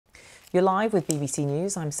You're live with BBC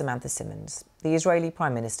News. I'm Samantha Simmons. The Israeli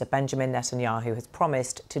Prime Minister Benjamin Netanyahu has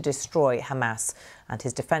promised to destroy Hamas, and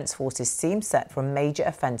his defence forces seem set for a major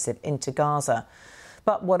offensive into Gaza.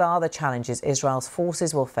 But what are the challenges Israel's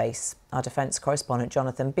forces will face? Our defence correspondent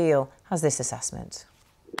Jonathan Beale has this assessment.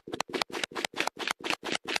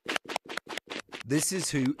 This is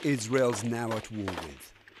who Israel's now at war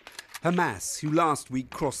with. Hamas, who last week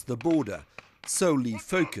crossed the border, solely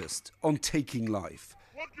focused on taking life,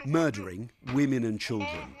 murdering women and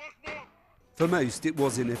children. For most, it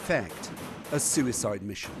was in effect a suicide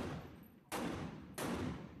mission.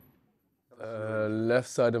 Left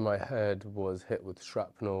side of my head was hit with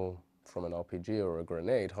shrapnel from an RPG or a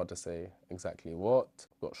grenade, hard to say exactly what.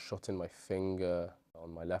 Got shot in my finger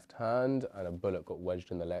on my left hand, and a bullet got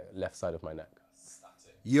wedged in the left side of my neck.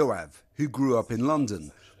 Yoav, who grew up in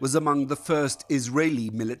London, was among the first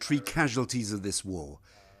Israeli military casualties of this war.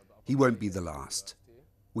 He won't be the last.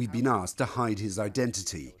 We've been asked to hide his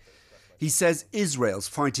identity. He says Israel's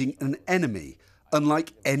fighting an enemy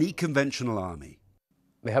unlike any conventional army.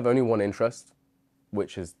 They have only one interest,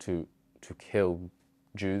 which is to kill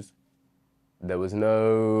Jews. There was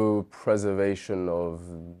no preservation of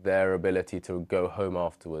their ability to go home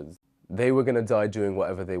afterwards. They were going to die doing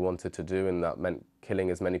whatever they wanted to do, and that meant killing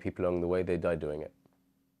as many people along the way. They died doing it.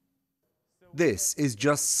 This is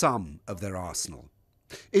just some of their arsenal.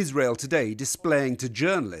 Israel today displaying to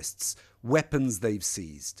journalists weapons they've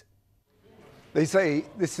seized. They say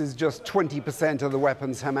this is just 20% of the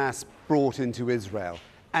weapons Hamas brought into Israel,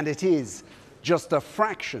 and it is just a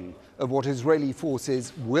fraction of what Israeli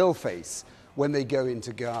forces will face when they go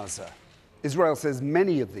into Gaza. Israel says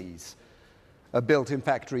many of these are built in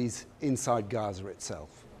factories inside Gaza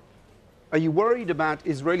itself. Are you worried about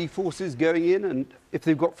Israeli forces going in and if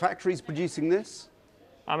they've got factories producing this?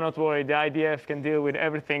 I'm not worried. The IDF can deal with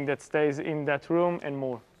everything that stays in that room and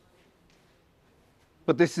more.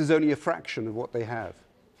 But this is only a fraction of what they have.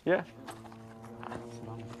 Yeah.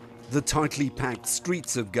 The tightly packed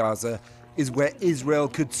streets of Gaza is where Israel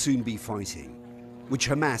could soon be fighting, which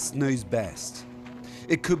Hamas knows best.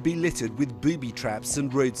 It could be littered with booby traps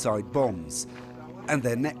and roadside bombs, and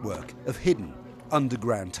their network of hidden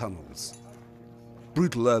underground tunnels.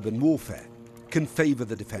 Brutal urban warfare can favour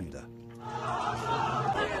the defender.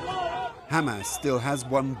 Hamas still has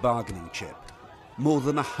one bargaining chip, more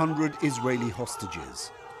than 100 Israeli hostages.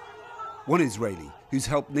 One Israeli who's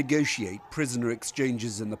helped negotiate prisoner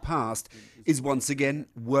exchanges in the past is once again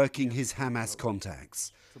working his Hamas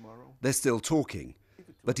contacts. They're still talking,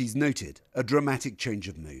 but he's noted a dramatic change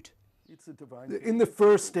of mood. In the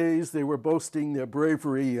first days, they were boasting their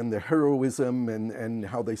bravery and their heroism and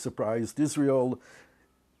how they surprised Israel.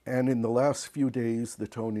 And in the last few days, the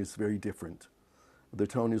tone is very different. The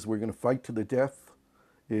tone is, we're going to fight to the death.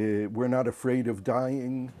 We're not afraid of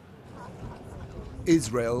dying.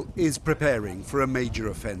 Israel is preparing for a major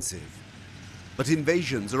offensive. But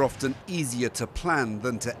invasions are often easier to plan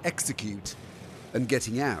than to execute, and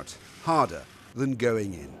getting out harder than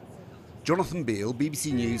going in. Jonathan Beale,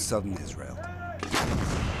 BBC News, Southern Israel.